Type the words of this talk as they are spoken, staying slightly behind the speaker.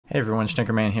Hey everyone,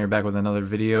 Shnickerman here, back with another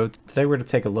video. Today we're going to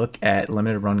take a look at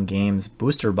Limited Run Games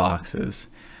booster boxes.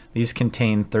 These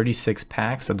contain 36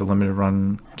 packs of the Limited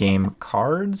Run Game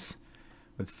cards,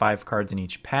 with 5 cards in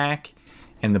each pack.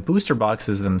 And the booster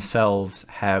boxes themselves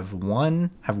have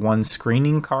one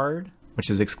screening card, which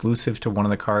is exclusive to one of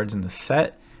the cards in the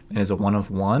set, and is a 1 of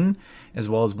 1, as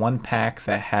well as one pack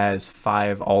that has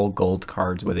 5 all gold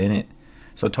cards within it.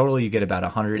 So total you get about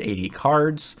 180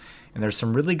 cards, and there's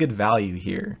some really good value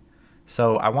here.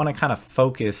 So I want to kind of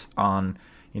focus on,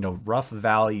 rough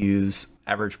values,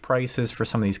 average prices for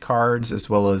some of these cards, as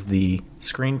well as the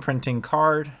screen printing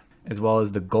card, as well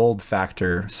as the gold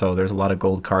factor. So there's a lot of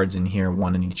gold cards in here,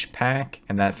 1 in each pack,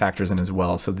 and that factors in as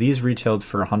well. So these retailed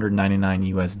for 199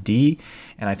 USD,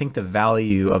 and I think the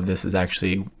value of this is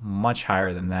actually much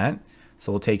higher than that.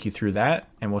 So we'll take you through that,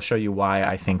 and we'll show you why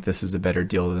I think this is a better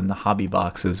deal than the hobby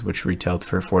boxes, which retailed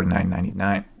for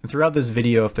 $49.99. And throughout this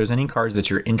video, if there's any cards that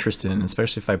you're interested in,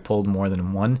 especially if I pulled more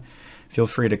than one, feel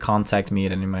free to contact me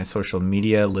at any of my social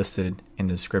media listed in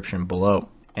the description below.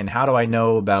 And how do I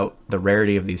know about the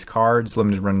rarity of these cards?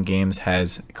 Limited Run Games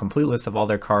has a complete list of all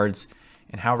their cards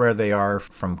and how rare they are,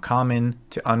 from common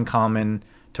to uncommon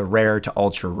to rare to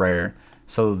ultra rare.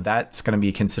 So that's going to be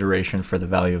a consideration for the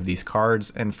value of these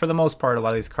cards. And for the most part, a lot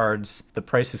of these cards, the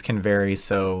prices can vary.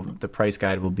 So the price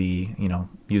guide will be,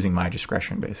 using my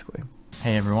discretion basically.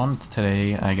 Hey everyone,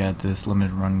 today I got this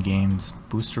Limited Run Games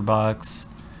booster box.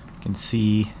 You can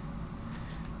see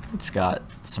it's got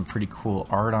some pretty cool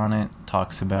art on it.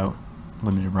 Talks about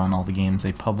Limited Run, all the games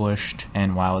they published.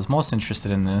 And why I was most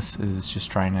interested in this is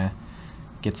just trying to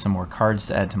get some more cards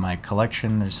to add to my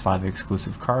collection. There's 5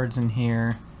 exclusive cards in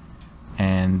here.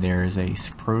 And there's a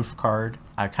proof card.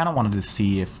 I kind of wanted to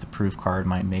see if the proof card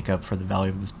might make up for the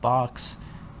value of this box.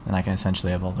 Then I can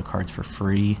essentially have all the cards for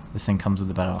free. This thing comes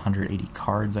with about 180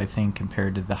 cards, I think,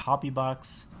 compared to the hobby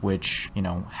box, which,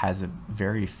 has a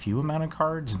very few amount of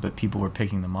cards, but people were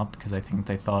picking them up because I think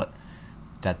they thought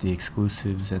that the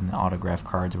exclusives and the autograph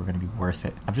cards were going to be worth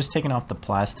it. I've just taken off the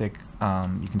plastic.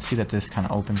 You can see that this kind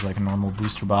of opens like a normal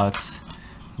booster box.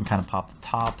 You can kind of pop the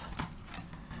top.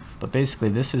 But basically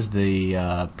this is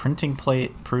the printing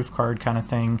plate proof card kind of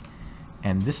thing,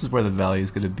 and this is where the value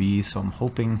is going to be. So I'm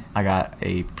hoping I got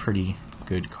a pretty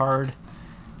good card,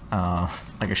 like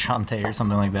a Shantae or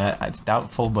something like that. It's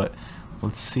doubtful, but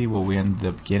let's see what we ended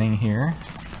up getting here.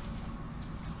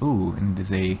 Ooh, and it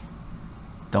is a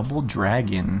Double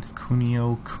Dragon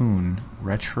Kunio Kun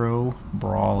Retro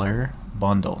Brawler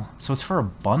bundle. So it's for a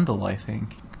bundle, I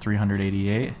think.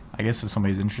 388. I guess if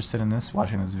somebody's interested in this,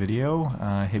 watching this video,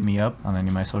 hit me up on any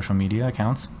of my social media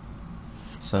accounts.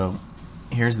 So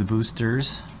here's the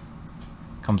boosters.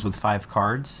 Comes with 5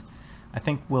 cards. I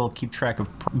think we'll keep track of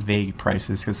vague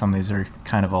prices because some of these are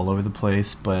kind of all over the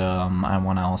place, but I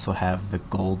want to also have the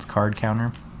gold card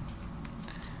counter.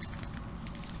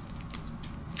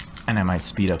 And I might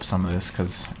speed up some of this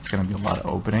because it's going to be a lot of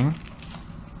opening.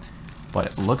 But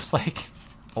it looks like,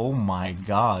 oh my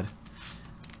god.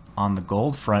 On the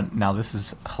gold front, now this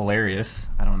is hilarious.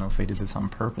 I don't know if they did this on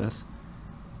purpose,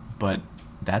 but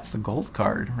that's the gold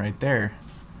card right there.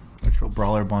 Retro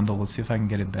Brawler bundle. Let's see if I can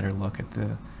get a better look at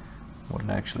what it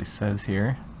actually says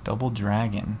here. Double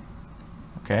Dragon.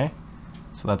 Okay,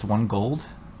 so that's 1 gold.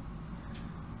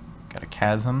 Got a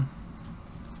Chasm.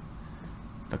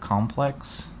 The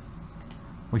Complex.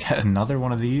 We got another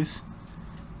one of these,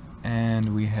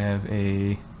 and we have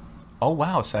a. Oh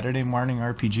wow, Saturday Morning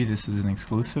RPG. This is an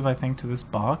exclusive, I think, to this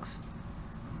box.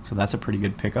 So that's a pretty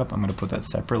good pickup. I'm going to put that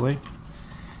separately.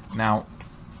 Now,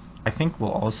 I think we'll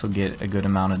also get a good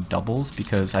amount of doubles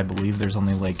because I believe there's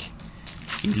only like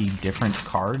 80 different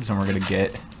cards, and we're going to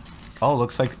get... Oh, it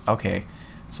looks like... Okay,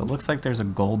 so it looks like there's a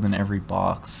gold in every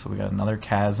box. So we got another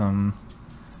Chasm.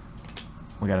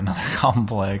 We got another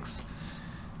Complex.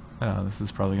 This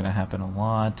is probably going to happen a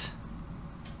lot.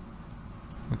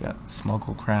 We got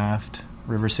Smugglecraft,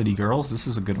 River City Girls. This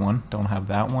is a good one. Don't have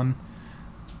that one.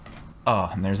 Oh,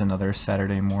 and there's another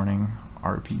Saturday Morning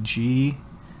RPG.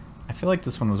 I feel like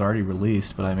this one was already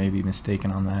released, but I may be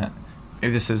mistaken on that.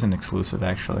 Maybe this is an exclusive,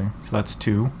 actually. So that's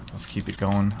 2. Let's keep it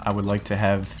going. I would like to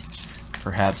have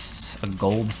perhaps a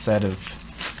gold set of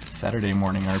Saturday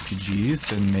Morning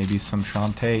RPGs and maybe some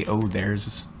Shantae. Oh, there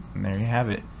you have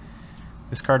it.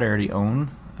 This card I already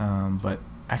own, but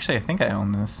actually I think I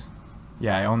own this.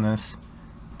 Yeah, I own this,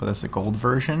 but that's a gold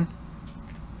version.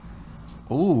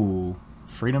 Ooh,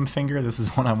 Freedom Finger. This is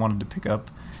one I wanted to pick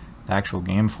up the actual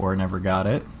game for. Never got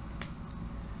it.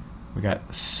 We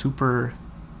got Super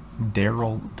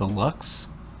Daryl Deluxe.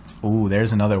 Ooh,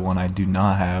 there's another one I do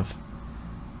not have.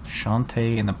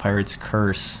 Shantae and the Pirate's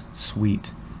Curse.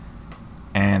 Sweet.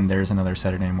 And there's another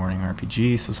Saturday Morning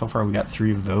RPG. So far we got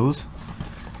 3 of those.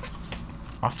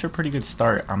 Off to a pretty good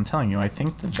start. I'm telling you, I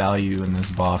think the value in this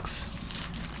box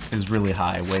is really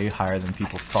high, way higher than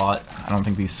people thought. I don't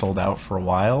think these sold out for a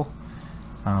while,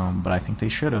 but I think they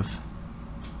should have.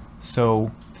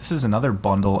 So this is another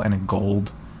bundle and a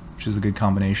gold, which is a good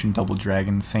combination. Double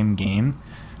Dragon, same game,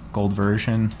 gold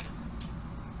version.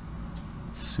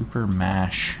 Super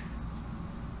Mash.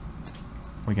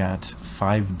 We got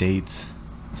 5 dates.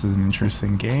 This is an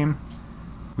interesting game.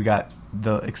 We got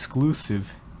the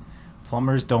exclusive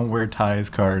Plumbers Don't Wear Ties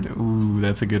card. Ooh,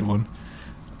 that's a good one.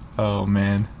 Oh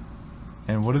man.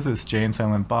 And what is this? Jay and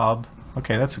Silent Bob.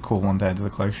 Okay, that's a cool one to add to the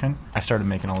collection. I started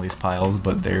making all these piles,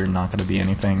 but they're not going to be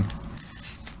anything.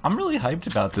 I'm really hyped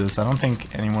about this. I don't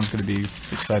think anyone's going to be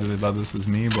as excited about this as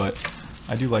me, but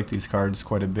I do like these cards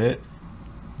quite a bit.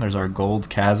 There's our gold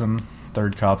Chasm,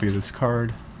 3rd copy of this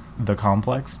card, the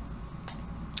Complex.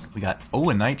 We got, oh,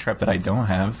 a Night Trap that I don't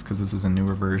have, because this is a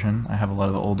newer version. I have a lot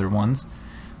of the older ones.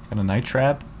 Got a Night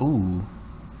Trap. Ooh.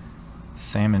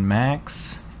 Sam and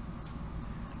Max.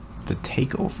 The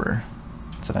Takeover.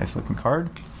 It's a nice looking card.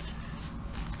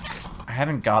 I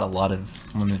haven't got a lot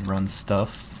of limited run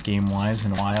stuff game-wise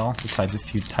in a while, besides a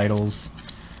few titles,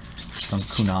 some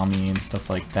Konami and stuff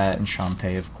like that, and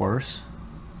Shantae, of course.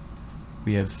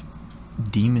 We have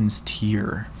Demon's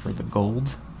Tear for the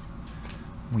gold.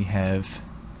 We have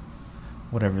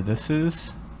whatever this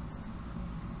is.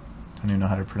 Don't even know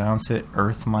how to pronounce it.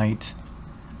 Earthmite.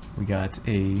 We got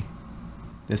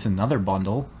this another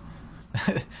bundle.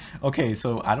 Okay,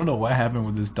 so I don't know what happened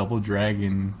with this Double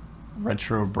Dragon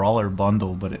Retro Brawler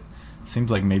bundle, but it seems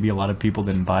like maybe a lot of people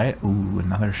didn't buy it. Ooh,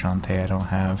 another Shantae I don't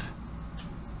have.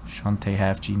 Shantae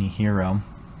Half Genie Hero.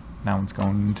 That one's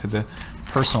going into the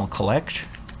personal collection.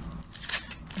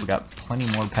 We got plenty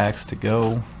more packs to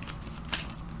go.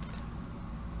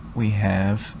 We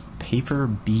have Paper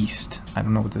Beast. I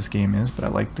don't know what this game is, but I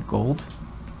like the gold.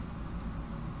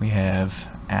 We have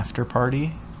After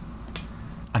Party.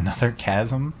 Another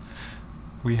Chasm.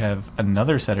 We have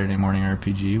another Saturday Morning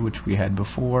RPG, which we had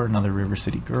before. Another River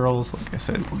City Girls. Like I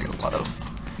said, we'll get a lot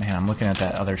of... Man, I'm looking at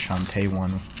that other Shantae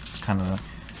one. Kind of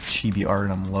chibi art.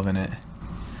 I'm loving it.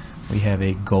 We have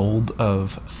a gold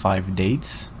of 5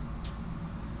 dates.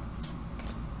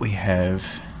 We have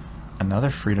another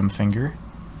Freedom Finger.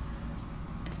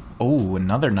 Oh,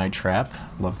 another Night Trap.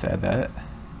 Love to add that.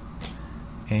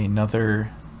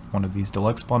 Another one of these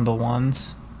deluxe bundle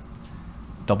ones.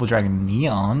 Double Dragon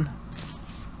Neon.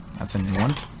 That's a new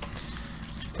one.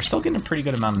 We're still getting a pretty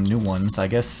good amount of new ones. I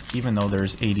guess even though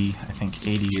there's 80, I think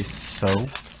 80 is so.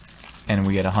 And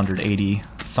we get 180.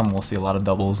 Some we'll see a lot of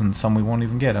doubles and some we won't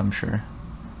even get, I'm sure.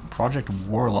 Project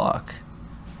Warlock.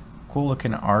 Cool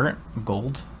looking art.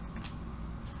 Gold.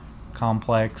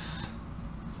 Complex.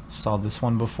 Saw this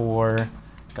one before.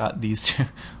 Got these two.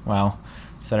 Wow.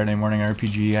 Saturday Morning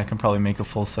RPG. I can probably make a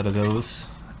full set of those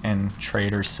and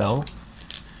trade or sell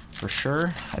for sure.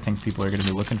 I think people are going to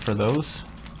be looking for those.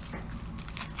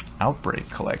 Outbreak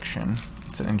Collection.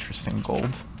 It's an interesting gold.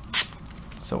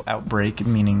 So Outbreak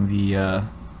meaning the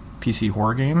PC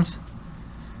horror games.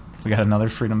 We got another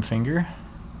Freedom Finger.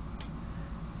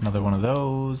 Another one of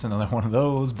those. Another one of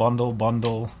those.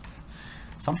 Bundle.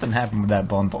 Something happened with that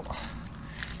bundle.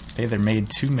 They either made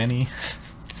too many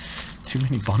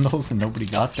bundles and nobody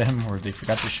got them, or they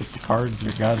forgot to ship the cards,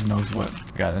 or God knows what.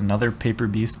 We got another Paper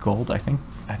Beast gold. I think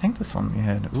this one we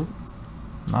had. Ooh,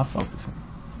 not focusing.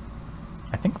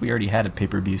 I think we already had a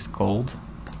Paper Beast gold.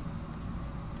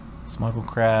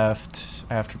 Smugglecraft,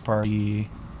 After Party.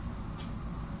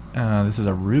 This is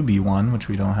a Ruby one, which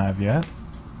we don't have yet.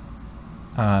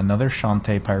 Another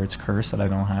Shantae Pirate's Curse that I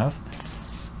don't have.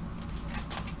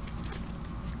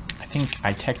 I think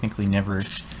I technically never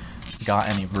got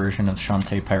any version of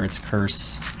Shantae Pirate's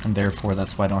Curse, and therefore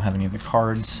that's why I don't have any of the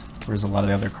cards, whereas a lot of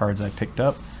the other cards I picked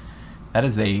up. That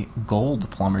is a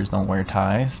gold Plumbers Don't Wear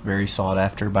Ties, very sought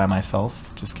after by myself.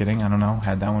 Just kidding, I don't know,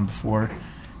 had that one before.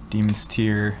 Demon's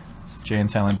Tear, Jay and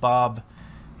Silent Bob.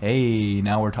 Hey,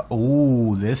 now we're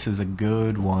oh, this is a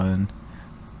good one.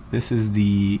 This is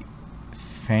the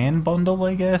fan bundle,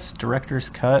 I guess, Director's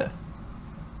Cut.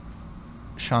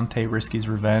 Shantae Risky's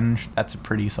Revenge. That's a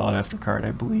pretty sought after card, I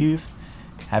believe.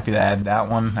 Happy to add that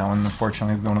one. That one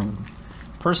unfortunately is going to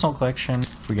personal collection.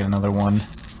 If we get another one,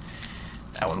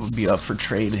 that one would be up for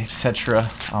trade, etc.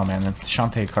 Oh man, the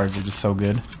Shantae cards are just so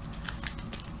good.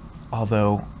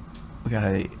 Although we got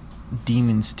a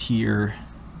Demon's Tear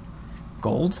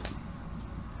gold.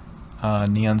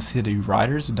 Neon City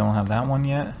Riders, we don't have that one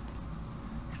yet.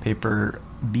 Paper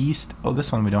Beast. Oh,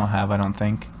 this one we don't have, I don't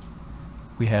think.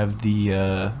 We have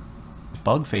the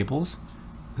Bug Fables.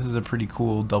 This This is a pretty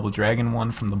cool double dragon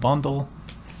one from the bundle.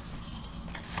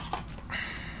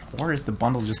 Or is the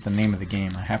bundle just the name of the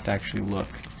game? I have to actually look.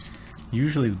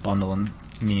 Usually the bundle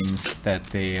means that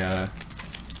they are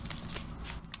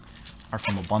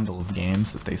from a bundle of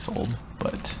games that they sold.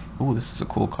 But, ooh, this is a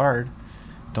cool card.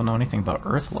 Don't know anything about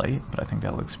Earthlight, but I think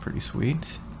that looks pretty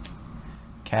sweet.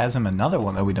 Chasm, another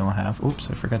one that we don't have. Oops,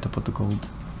 I forgot to put the gold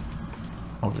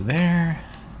over there.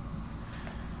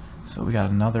 So we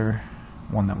got another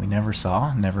one that we never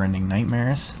saw, Never-Ending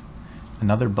Nightmares.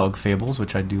 Another Bug Fables,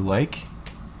 which I do like.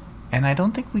 And I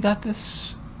don't think we got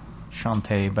this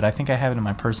Shantae, but I think I have it in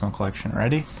my personal collection.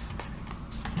 Ready?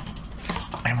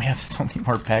 And we have so many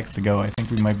more packs to go. I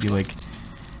think we might be like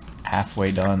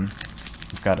halfway done.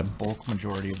 We've got a bulk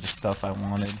majority of the stuff I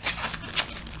wanted.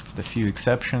 With a few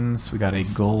exceptions, we got a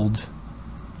gold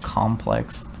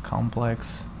complex.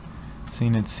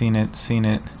 Seen it, seen it, seen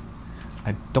it.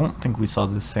 I don't think we saw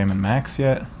this Salmon Max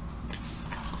yet.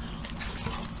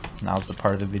 Now's the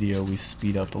part of the video we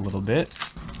speed up a little bit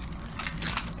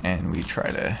and we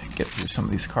try to get through some of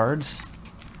these cards.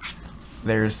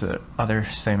 There's the other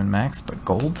Salmon Max, but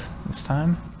gold this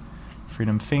time.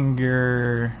 Freedom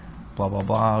Finger, blah blah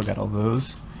blah, we got all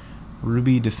those.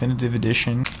 Ruby Definitive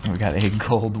Edition, and we got a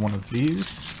gold one of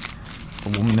these.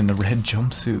 The Woman in the Red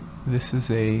Jumpsuit. This is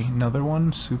another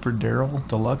one, Super Daryl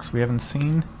Deluxe we haven't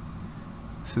seen.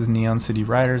 This is Neon City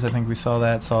Riders, I think we saw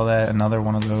that, another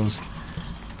one of those.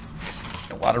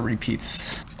 A lot of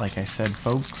repeats. Like I said,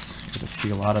 folks, you're gonna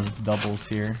see a lot of doubles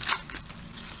here.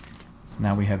 So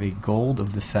now we have a gold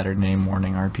of the Saturday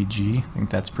Morning RPG. I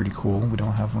think that's pretty cool. We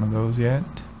don't have one of those yet.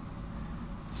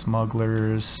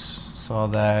 Smugglers, saw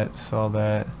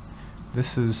that.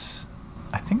 This is,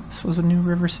 I think this was a new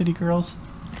River City Girls.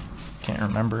 Can't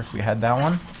remember if we had that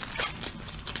one.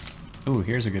 Ooh,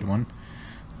 here's a good one.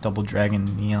 Double Dragon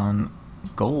Neon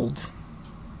Gold.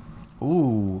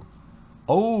 Ooh.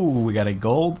 Oh, we got a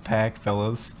gold pack,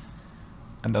 fellas.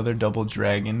 Another Double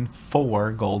Dragon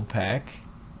 4 gold pack.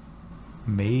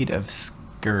 Made of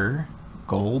Skur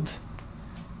gold.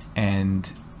 And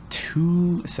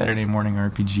 2 Saturday Morning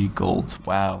RPG golds.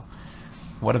 Wow.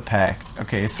 What a pack.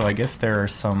 Okay, so I guess there are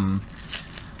some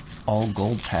all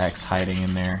gold packs hiding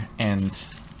in there. And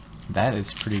that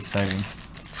is pretty exciting.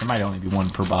 There might only be one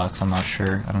per box, I'm not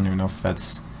sure. I don't even know if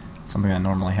that's something that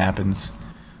normally happens.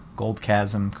 Gold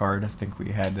Chasm card, I think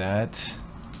we had that.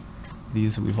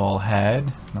 These we've all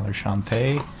had. Another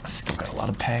Shantae. Still got a lot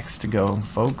of packs to go,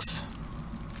 folks.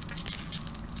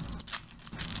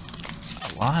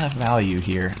 A lot of value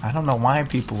here. I don't know why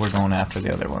people were going after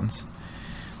the other ones.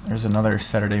 There's another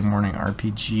Saturday Morning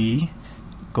RPG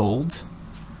gold.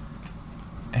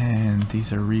 And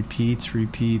these are repeats,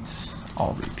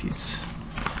 all repeats.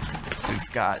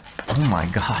 We've got, oh my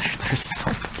gosh,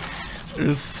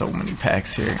 there's so many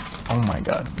packs here. Oh my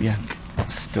god, we have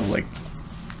still like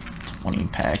 20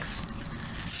 packs.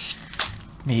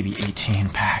 Maybe 18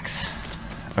 packs.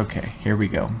 Okay, here we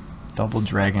go. Double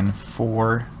Dragon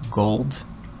 4 gold.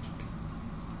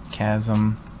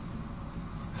 Chasm.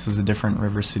 This is a different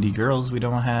River City Girls we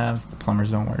don't have. The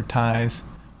Plumbers Don't Wear Ties.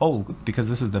 Oh, because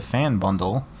this is the fan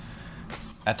bundle,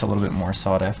 that's a little bit more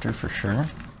sought after for sure.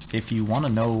 If you want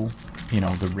to know, you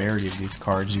know, the rarity of these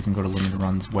cards, you can go to Limited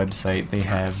Run's website. They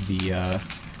have the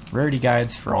rarity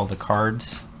guides for all the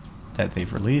cards that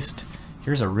they've released.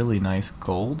 Here's a really nice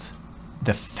gold.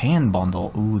 The fan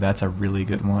bundle, ooh, that's a really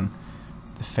good one.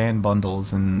 The fan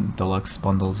bundles and deluxe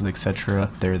bundles,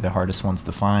 etc., they're the hardest ones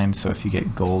to find, so if you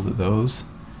get gold of those.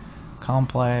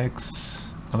 Complex,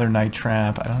 another Night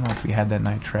Trap. I don't know if we had that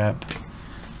Night Trap.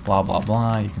 Blah blah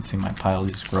blah. You can see my pile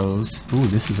just grows. Ooh,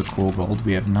 this is a cool gold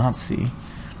we have not seen.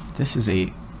 This is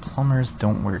a Plumbers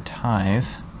Don't Wear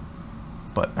Ties,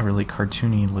 but a really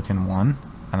cartoony looking one,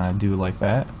 and I do like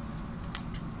that.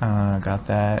 Got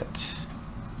that.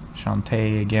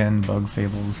 Shantae again, Bug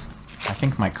Fables. I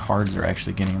think my cards are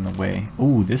actually getting in the way.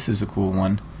 Ooh, this is a cool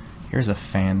one. Here's a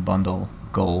fan bundle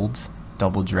gold,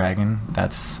 Double Dragon.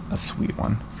 That's a sweet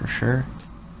one for sure.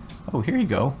 Oh, here you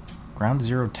go. Ground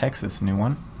Zero Texas, new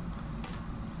one.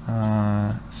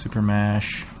 Super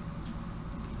Mash.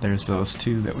 There's those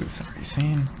two that we've already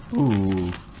seen.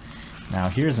 Ooh. Now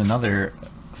here's another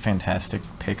fantastic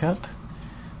pickup.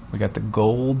 We got the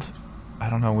gold. I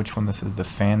don't know which one this is. The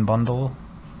fan bundle.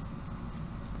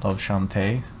 Love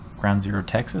Shantae. Ground Zero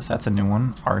Texas. That's a new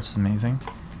one. Art's amazing.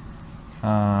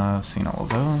 I've seen all of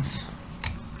those.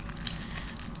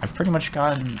 I've pretty much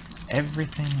gotten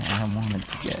everything I wanted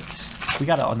to get. If we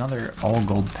got another all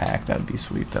gold pack, that would be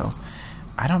sweet though.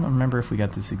 I don't remember if we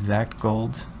got this exact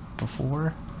gold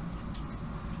before.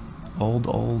 Old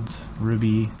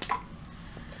Ruby.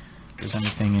 there's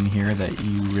anything in here that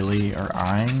you really are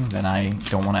eyeing that I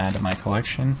don't want to add to my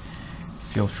collection,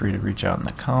 feel free to reach out in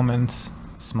the comments.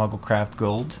 Smugglecraft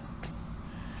Gold.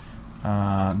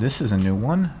 This is a new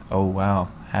one. Oh wow,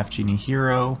 Half Genie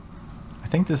Hero. I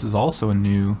think this is also a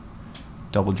new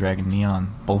Double Dragon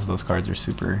Neon. Both of those cards are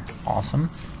super awesome.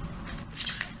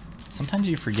 Sometimes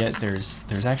you forget there's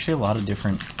actually a lot of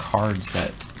different cards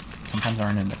that sometimes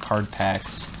aren't in the card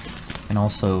packs, and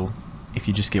also if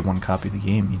you just get one copy of the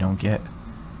game, you don't get.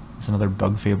 There's another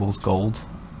Bug Fables Gold.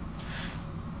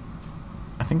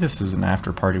 I think this is an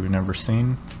after party we've never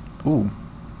seen. Ooh,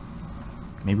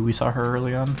 maybe we saw her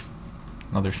early on.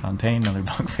 Another Shantae, another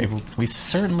Bug Fables. We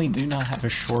certainly do not have a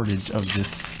shortage of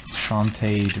this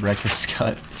Shantae Director's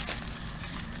Cut.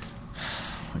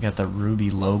 We got the Ruby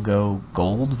logo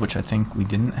gold, which I think we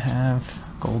didn't have.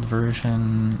 Gold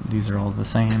version. These are all the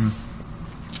same.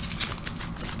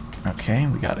 Okay,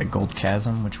 we got a Gold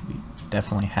Chasm, which we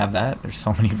definitely have that. There's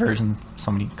so many versions, so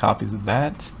many copies of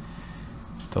that.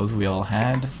 Those we all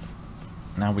had.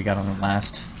 Now we got on the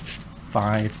last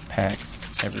 5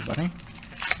 packs, everybody.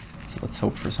 So let's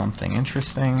hope for something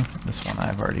interesting. This one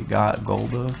I've already got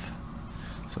gold of.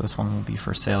 So this one will be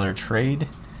for sale or trade.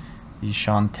 The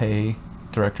Shantae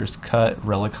Director's Cut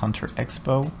Relic Hunter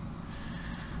Expo.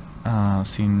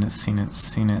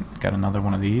 Seen it. Got another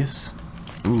one of these.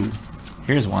 Ooh,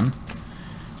 here's one.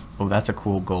 Oh, that's a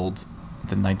cool gold.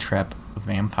 The Night Trap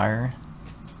Vampire.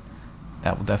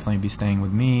 That will definitely be staying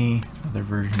with me. Another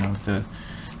version of the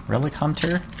Relic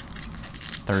Hunter.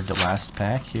 Third to last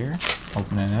pack here.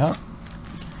 Opening it up.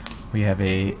 We have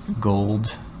a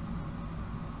gold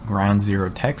Ground Zero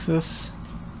Texas.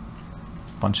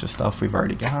 Bunch of stuff we've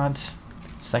already got.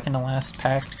 Second to last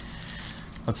pack.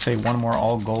 Let's say one more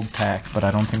all gold pack, but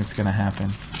I don't think it's gonna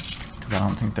happen because I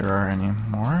don't think there are any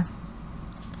more.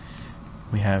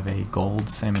 We have a gold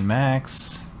Salmon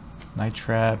Max, Night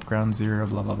Trap, Ground Zero,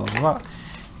 blah blah blah blah,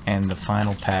 and the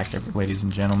final pack, ladies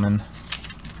and gentlemen.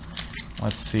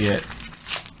 Let's see it.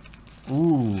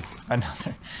 Ooh,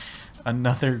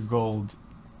 another gold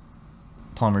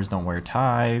Plumbers Don't Wear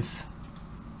Ties,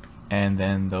 and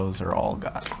then those are all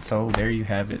got. So there you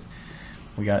have it.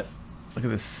 We got, look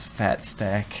at this fat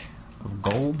stack of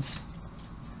golds.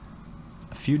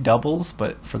 A few doubles,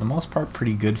 but for the most part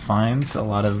pretty good finds. A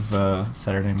lot of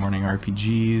Saturday morning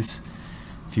RPGs,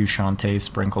 a few Shantae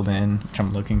sprinkled in, which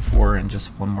I'm looking for, and just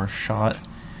one more shot.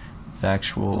 The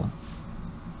actual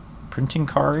printing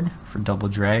card for Double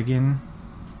Dragon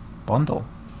bundle.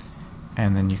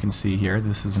 And then you can see here,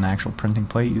 this is an actual printing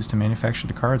plate used to manufacture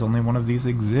the cards. Only one of these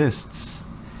exists.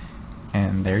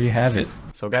 And there you have it.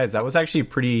 So guys, that was actually a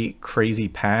pretty crazy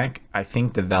pack. I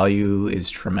think the value is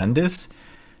tremendous.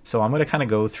 So I'm going to kind of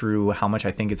go through how much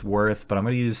I think it's worth, but I'm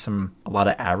going to use a lot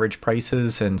of average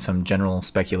prices and some general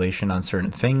speculation on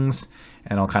certain things,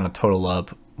 and I'll kind of total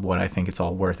up what I think it's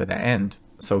all worth at the end.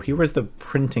 So here was the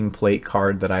printing plate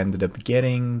card that I ended up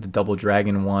getting, the Double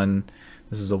Dragon one.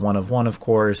 This is a 1 of 1, of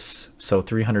course, so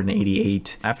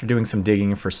 388. After doing some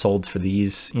digging for solds for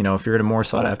these, you know, if you're at a more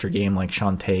sought after game like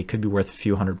Shantae, it could be worth a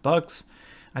few $100.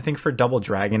 I think for Double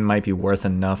Dragon might be worth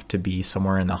enough to be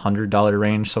somewhere in the $100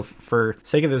 range. So for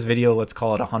sake of this video, let's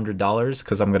call it $100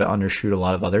 because I'm going to undershoot a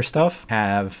lot of other stuff.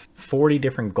 Have 40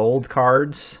 different gold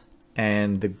cards,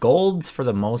 and the golds for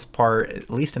the most part, at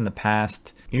least in the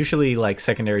past, usually like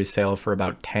secondary sale for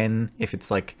about 10 if it's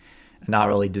like a not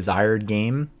really desired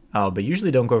game. But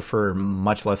usually don't go for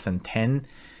much less than 10.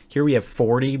 Here we have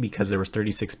 40 because there was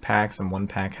 36 packs and one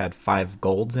pack had 5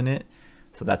 golds in it.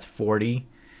 So that's 40.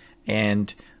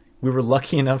 And we were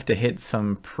lucky enough to hit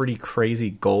some pretty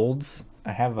crazy golds.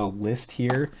 I have a list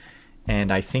here,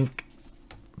 and I think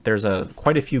there's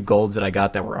quite a few golds that I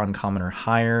got that were uncommon or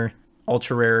higher.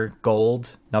 Ultra rare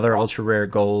gold, another ultra rare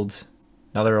gold,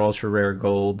 another ultra rare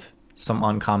gold, some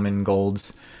uncommon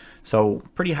golds. So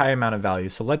pretty high amount of value.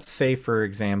 So let's say, for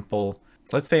example,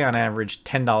 let's say on average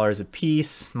 $10 a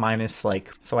piece minus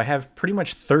like, so I have pretty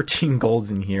much 13 golds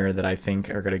in here that I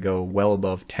think are going to go well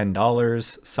above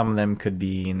 $10. Some of them could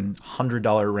be in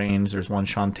 $100 range. There's one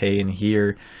Shantae in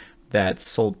here that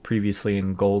sold previously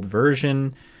in gold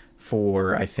version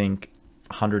for I think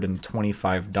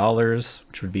 $125,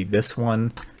 which would be this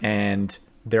one. And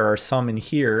there are some in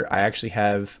here. I actually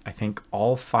have, I think,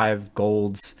 all 5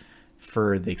 golds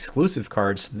for the exclusive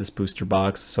cards to this booster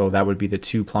box. So that would be the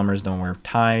 2 Plumbers Don't Wear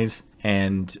Ties,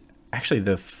 and actually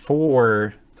the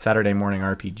 4 Saturday morning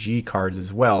RPG cards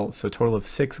as well. So a total of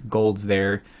 6 golds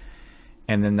there.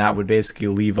 And then that would basically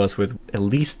leave us with at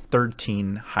least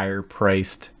 13 higher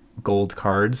priced gold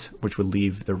cards, which would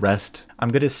leave the rest. I'm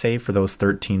going to say for those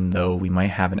 13 though, we might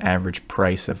have an average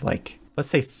price of like let's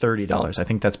say $30. I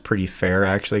think that's pretty fair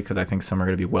actually, because I think some are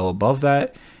going to be well above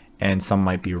that and some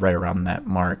might be right around that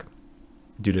mark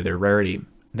due to their rarity.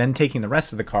 Then taking the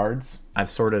rest of the cards, I've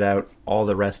sorted out all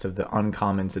the rest of the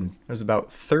uncommons, and there's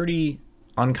about 30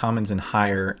 uncommons and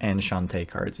higher and Shantae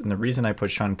cards. And the reason I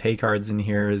put Shantae cards in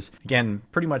here is, again,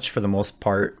 pretty much for the most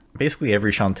part, basically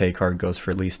every Shantae card goes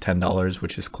for at least $10,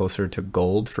 which is closer to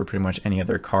gold for pretty much any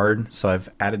other card. So I've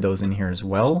added those in here as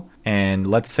well. And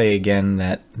let's say again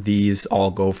that these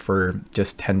all go for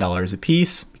just $10 a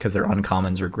piece because their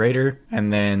uncommons are greater.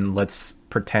 And then let's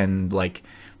pretend like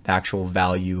the actual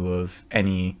value of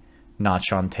any not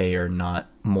Shantae or not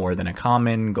more than a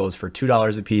common goes for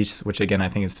 $2 a piece, which again I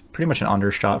think is pretty much an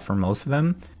undershot for most of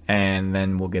them. And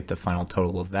then we'll get the final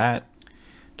total of that.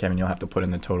 Kevin, you'll have to put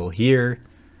in the total here.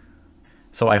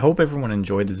 So I hope everyone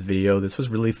enjoyed this video. This was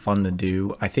really fun to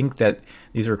do. I think that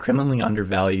these were criminally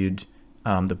undervalued.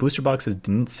 The booster boxes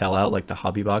didn't sell out like the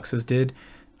hobby boxes did.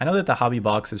 I know that the hobby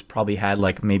boxes probably had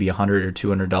like maybe $100 or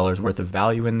 $200 worth of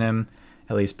value in them,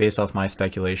 at least based off my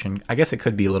speculation. I guess it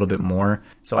could be a little bit more.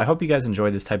 So I hope you guys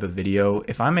enjoyed this type of video.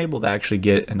 If I'm able to actually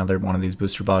get another one of these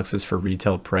booster boxes for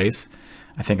retail price,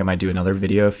 I think I might do another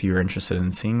video. If you're interested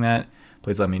in seeing that,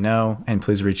 please let me know. And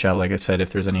please reach out, like I said, if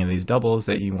there's any of these doubles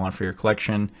that you want for your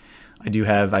collection. I do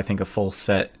have, I think, a full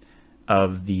set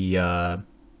of the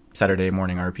Saturday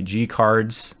Morning RPG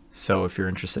cards. So if you're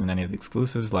interested in any of the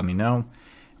exclusives, let me know. And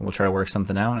we'll try to work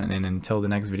something out. And then until the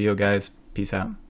next video, guys, peace out.